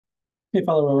Hey,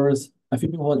 fellow rowers. A few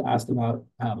people had asked about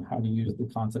how to use the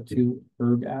Concept2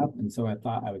 ErgData app, and so I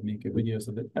thought I would make a video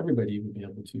so that everybody would be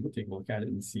able to take a look at it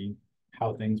and see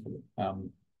how things work.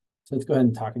 So let's go ahead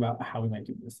and talk about how we might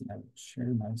do this. And I will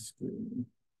share my screen.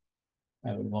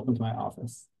 Welcome to my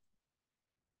office.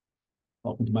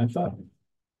 Welcome to my phone.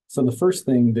 So the first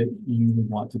thing that you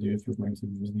want to do if you're going to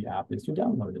use the app is to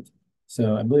download it.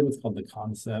 So I believe it's called the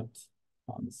Concept.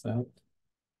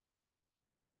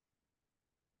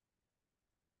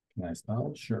 Can I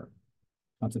spell? Sure.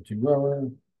 Concept2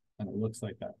 RowErg, and it looks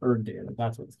like that ErgData.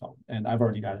 That's what it's called. And I've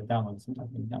already got it downloaded, so I'm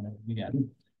going to download it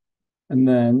again. And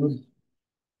then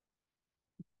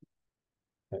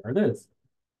there it is.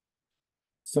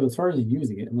 So as far as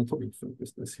using it, and let's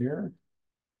refocus this here.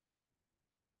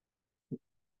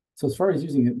 So as far as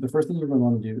using it, the first thing you're going to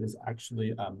want to do is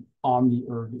actually on the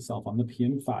ERG itself, on the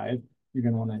PM5, you're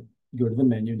going to want to go to the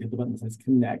menu and hit the button that says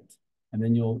connect. And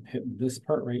then you'll hit this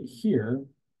part right here.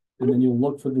 And then you'll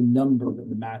look for the number that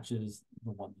matches the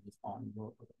one that is on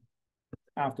your ERG.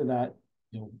 After that,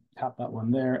 you'll tap that one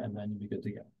there, and then you'll be good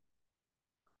to go.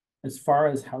 As far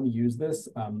as how to use this,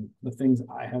 the things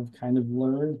I have kind of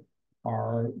learned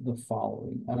are the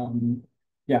following.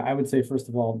 Yeah, I would say, first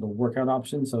of all, the workout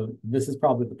option. So this is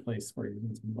probably the place where you're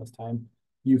going to spend less time.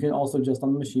 You can also just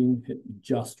on the machine hit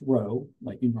just row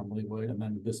like you normally would, and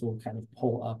then this will kind of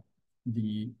pull up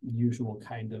the usual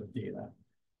kind of data.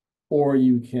 Or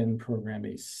you can program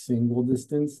a single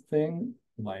distance thing,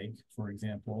 like, for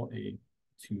example, a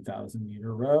 2,000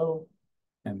 meter row,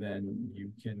 and then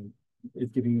you can,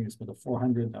 it's giving you a split of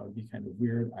 400. That would be kind of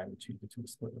weird. I would change it to a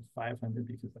split of 500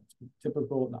 because that's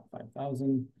typical, not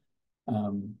 5,000.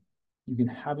 You can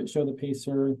have it show the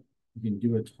pacer. You can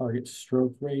do a target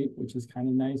stroke rate, which is kind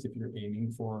of nice if you're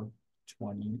aiming for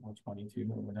 20 or 22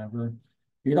 or whatever.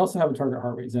 You can also have a target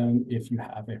heart rate zone if you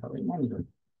have a heart rate monitor.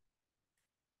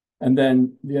 And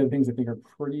then the other things I think are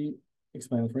pretty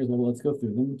explanatory as well. Let's go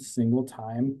through them. Single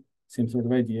time, same sort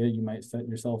of idea. You might set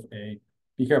yourself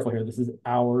be careful here. This is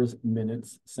hours,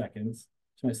 minutes, seconds.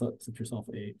 So you might set yourself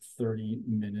a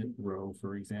 30-minute row,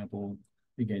 for example.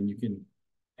 Again, you can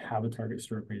have a target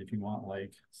stroke rate if you want,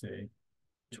 like, say,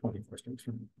 24 strokes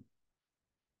per minute.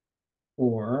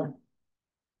 Or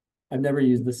I've never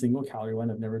used the single calorie one.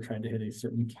 I've never tried to hit a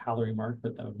certain calorie mark,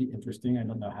 but that would be interesting. I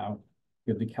don't know how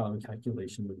good the calorie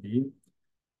calculation would be.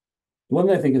 The one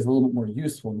that I think is a little bit more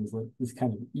useful is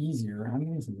kind of easier. I'm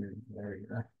getting some weird glare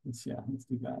here. Let's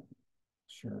do that.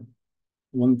 Sure.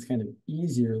 The one that's kind of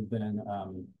easier than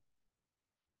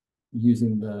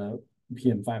using the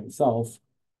PM5 itself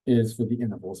is for the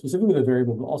intervals, specifically the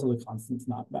variable, but also the constant's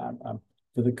not bad.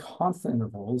 For the constant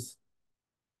intervals,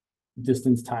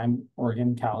 distance, time, or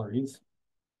again, calories,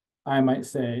 I might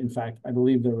say, in fact, I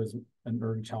believe there was an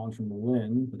ERG challenge from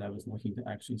Lynn that I was looking to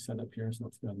actually set up here. So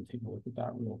let's go ahead and take a look at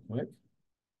that real quick.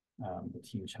 The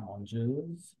team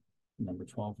challenges, number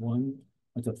 12 one.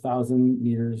 That's 1,000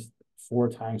 meters 4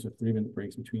 times with 3-minute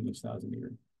breaks between each 1,000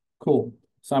 meter. Cool.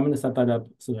 So I'm going to set that up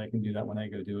so that I can do that when I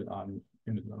go do it on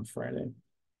Friday.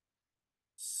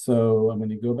 So I'm going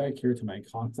to go back here to my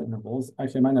constant intervals.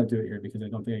 Actually, I might not do it here because I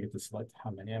don't think I get to select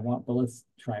how many I want, but let's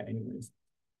try it anyways.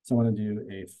 So I want to do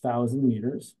 1,000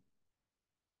 meters.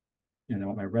 And I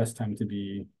want my rest time to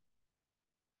be,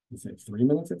 let's say 3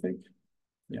 minutes, I think.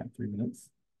 Yeah, 3 minutes.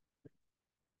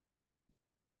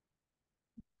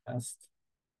 Test.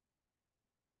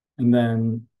 And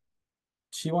then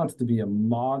she wants to be a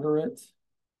moderate.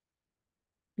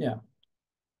 Yeah,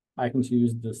 I can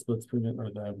choose the splits per minute or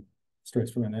the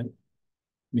strokes per minute,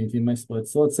 maintain my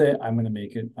splits. So let's say I'm going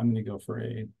to go for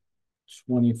a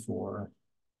 24,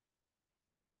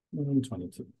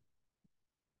 22.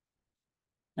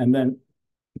 And then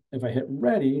if I hit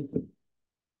ready,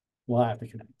 well, I have to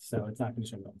connect. So it's not going to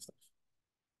show me all the stuff.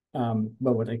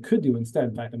 But what I could do instead,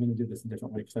 in fact, I'm going to do this a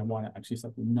different way because I want to actually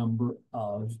set the number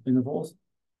of intervals.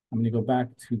 I'm going to go back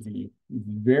to the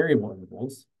variable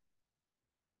intervals.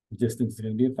 Distance is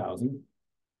going to be 1,000.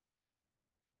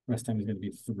 Rest time is going to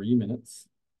be 3 minutes.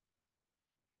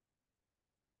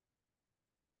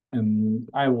 And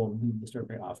I will leave the stroke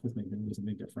rate off because maybe I'm doing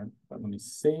something different. But let me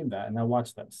save that and now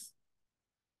watch this.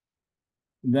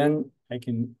 Then I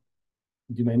can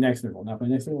do my next interval. Now, if my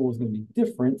next interval is going to be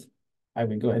different, I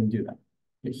would go ahead and do that.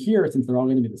 But here, since they're all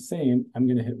going to be the same, I'm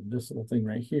going to hit this little thing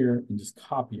right here and just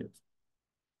copy it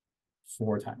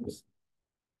 4 times.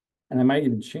 And I might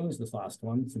even change this last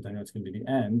one, since I know it's going to be the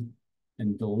end,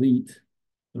 and delete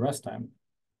the rest time.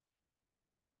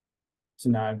 So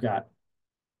now I've got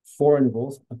 4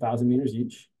 intervals, 1,000 meters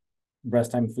each,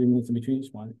 rest time 3 minutes in between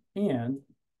each one, and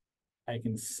I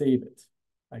can save it.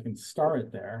 I can start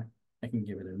it there. I can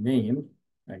give it a name.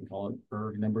 I can call it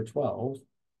erg number 12.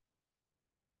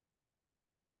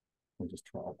 Or just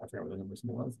 12. I forgot what the number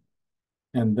was.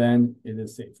 And then it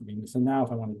is saved for me. So now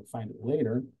if I wanted to find it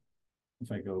later,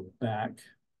 if I go back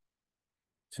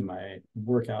to my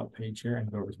workout page here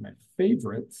and go over to my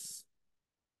favorites,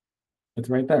 it's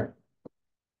right there.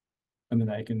 And then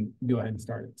I can go ahead and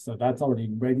start it. So that's already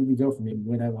ready to go for me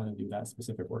when I want to do that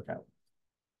specific workout.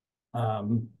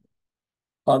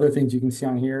 Other things you can see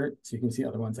on here, so you can see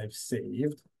other ones I've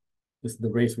saved. This is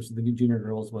the race, which the junior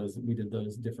girls was, we did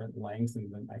those different lengths,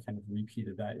 and then I kind of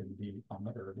repeated that on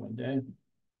the erg one day.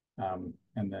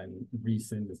 And then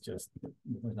recent is just,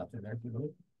 there's nothing there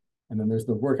really. And then there's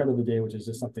the workout of the day, which is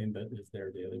just something that is there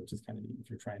daily, which is kind of neat if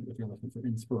you're looking for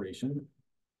inspiration.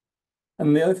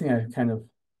 And the other thing I kind of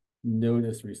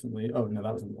noticed recently, oh no,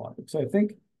 that was in the blog. So I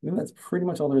think that's pretty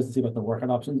much all there is to say about the workout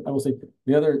options. I will say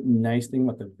the other nice thing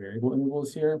about the variable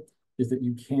intervals here is that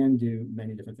you can do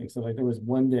many different things. So like there was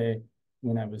one day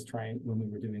when we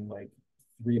were doing like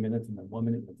 3 minutes and then 1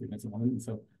 minute, 3 minutes and 1 minute. And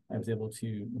so I was able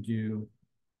to do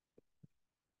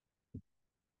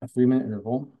a 3-minute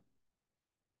interval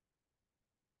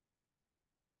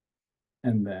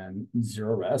and then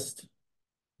 0 rest.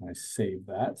 And I saved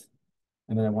that.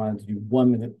 And then I wanted to do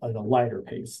 1 minute at a lighter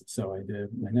pace. So I did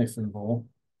my next interval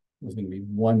was going to be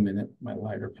 1 minute, my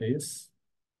lighter pace.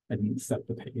 I didn't set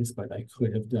the pace, but I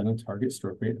could have done a target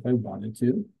stroke rate if I wanted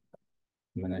to.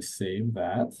 And then I saved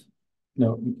that.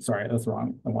 No, sorry, that's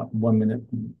wrong. I want 1 minute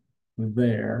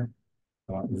there.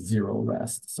 I want 0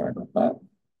 rest. Sorry about that.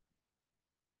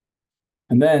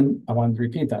 And then I wanted to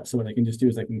repeat that. So what I can just do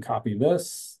is I can copy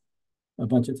this a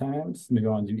bunch of times. Maybe I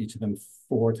want to do each of them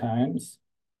 4 times.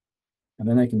 And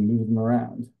then I can move them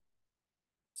around.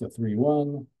 So 3,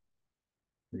 1,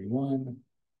 3, 1.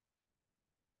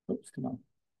 Oops, come on.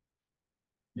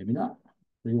 Maybe not.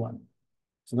 3, 1.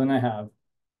 So then I have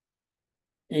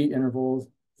 8 intervals,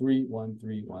 3, 1,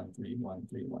 3, 1, 3, 1,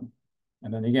 3, 1.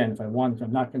 And then again, if I wanted to,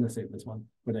 I'm not going to save this one,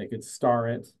 but I could star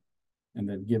it and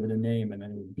then give it a name, and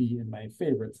then it would be in my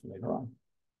favorites later on.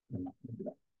 I'm not going to do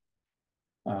that.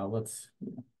 I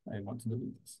want to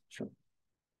delete this. Sure.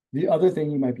 The other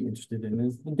thing you might be interested in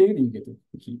is the data you get to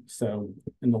keep. So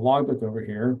in the logbook over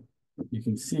here, you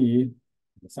can see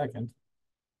in a second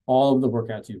all of the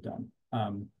workouts you've done.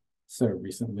 So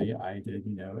recently I did,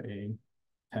 a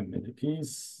 10-minute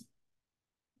piece.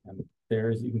 And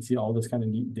you can see all this kind of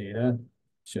neat data.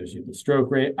 Shows you the stroke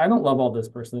rate. I don't love all this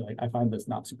personally. Like I find this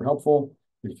not super helpful.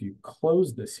 But if you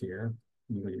close this here,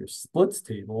 and you go to your splits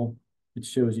table, it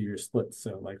shows you your splits.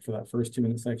 So like for that first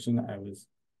 2-minute section,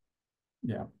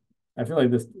 I feel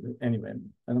like this, anyway,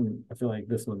 I feel like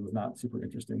this one was not super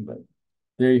interesting, but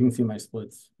there you can see my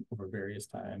splits over various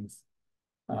times.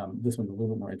 This one's a little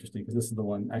bit more interesting because this is the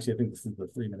one, actually, I think this is the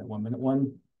 3-minute, 1-minute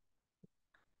one.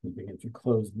 If you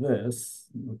close this,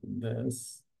 and open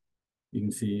this, you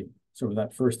can see, so over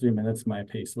that first 3 minutes, my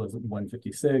pace was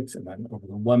 156, and then over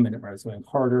the 1 minute where I was going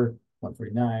harder,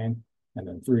 149, and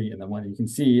then 3, and then 1. You can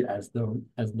see as the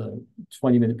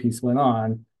 20-minute piece went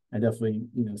on, I definitely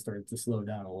started to slow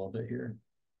down a little bit here.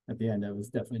 At the end, I was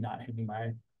definitely not hitting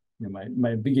my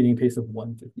my beginning pace of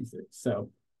 156. So,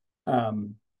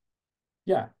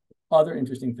 yeah. Other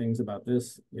interesting things about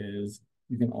this is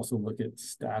you can also look at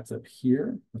stats up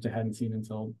here, which I hadn't seen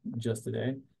until just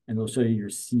today. And it'll show you your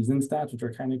season stats, which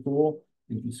are kind of cool.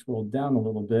 And if you scroll down a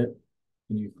little bit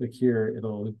and you click here,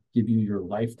 it'll give you your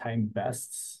lifetime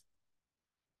bests.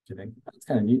 Which I think that's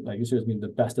kind of neat. Like it shows me the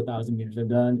best 1,000 meters I've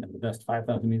done and the best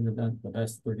 5,000 meters I've done, the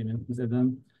best 30 minutes I've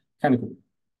done. Kind of cool.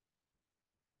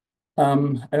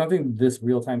 I don't think this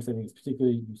real-time setting is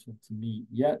particularly useful to me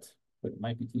yet, but it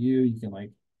might be to you. You can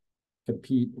like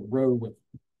compete or row with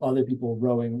other people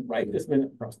rowing right this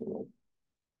minute across the world.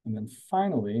 And then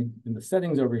finally, in the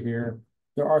settings over here,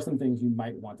 there are some things you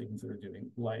might want to consider doing,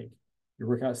 like your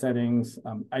workout settings.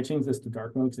 I changed this to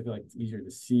dark mode because I feel like it's easier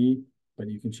to see, but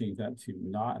you can change that to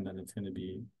not, and then it's going to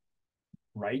be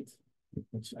bright,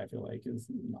 which I feel like is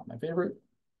not my favorite.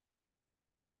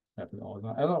 I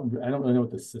don't really know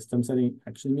what the system setting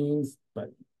actually means,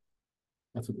 but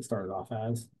that's what it started off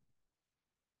as.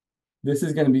 This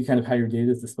is going to be kind of how your data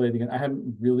is displayed. Again, I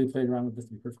haven't really played around with this,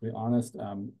 to be perfectly honest.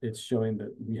 It's showing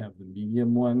that we have the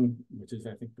medium one, which is,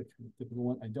 I think, the typical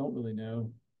one. I don't really know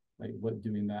like what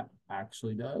doing that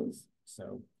actually does.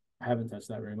 So I haven't touched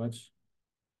that very much.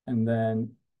 And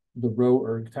then the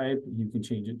RowErg type, you can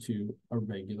change it to a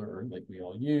regular erg like we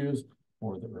all use,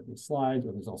 or the erg with slides,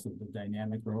 or there's also the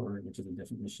dynamic RowErg, which is a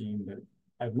different machine that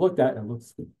I've looked at and it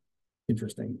looks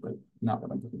interesting, but not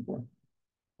what I'm looking for.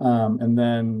 And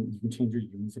then you can change your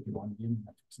units if you want to be in the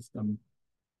metric system.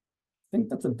 I think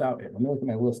that's about it. Let me look at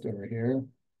my list over here.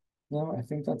 No, I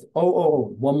think that's,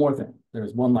 oh, one more thing.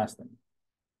 There's one last thing.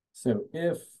 So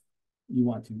if you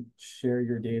want to share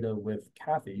your data with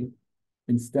Kathy,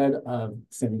 instead of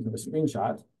sending her a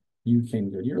screenshot, you can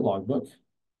go to your logbook.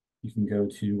 You can go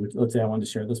to, let's say I want to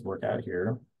share this workout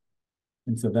here.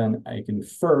 And so then I can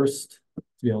first, to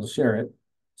be able to share it,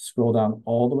 scroll down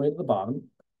all the way to the bottom,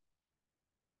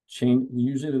 change,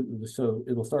 usually, so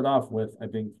it'll start off with, I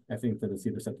think that it's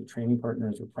either set to training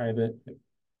partners or private,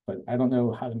 but I don't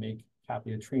know how to make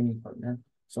Kathy a training partner.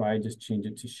 So I just change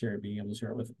it to share, being able to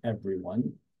share it with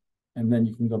everyone. And then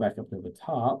you can go back up to the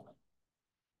top,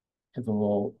 hit the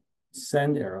little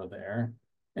send arrow there.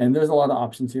 And there's a lot of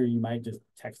options here. You might just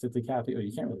text it to Kathy. Oh,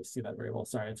 you can't really see that very well.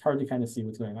 Sorry, it's hard to kind of see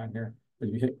what's going on here. But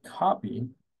if you hit copy,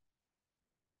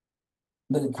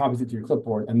 then it copies it to your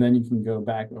clipboard. And then you can go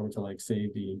back over to, like, say,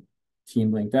 the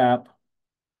team linked app,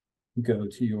 go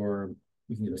to your,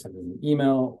 you can either send it an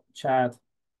email, chat.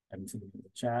 I haven't sent it in the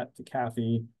chat to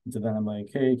Kathy. And so then I'm like,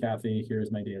 hey, Kathy,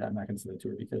 here's my data. I'm not going to send it to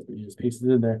her because you just pasted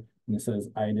it in there. And it says,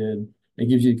 it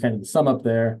gives you kind of the sum up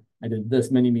there. I did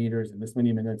this many meters in this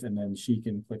many minutes. And then she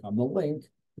can click on the link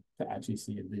to actually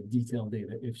see the detailed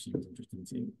data if she was interested in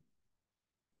seeing it.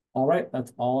 All right,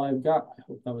 that's all I've got. I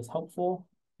hope that was helpful.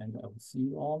 And I will see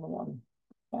you all in the water.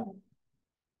 Bye.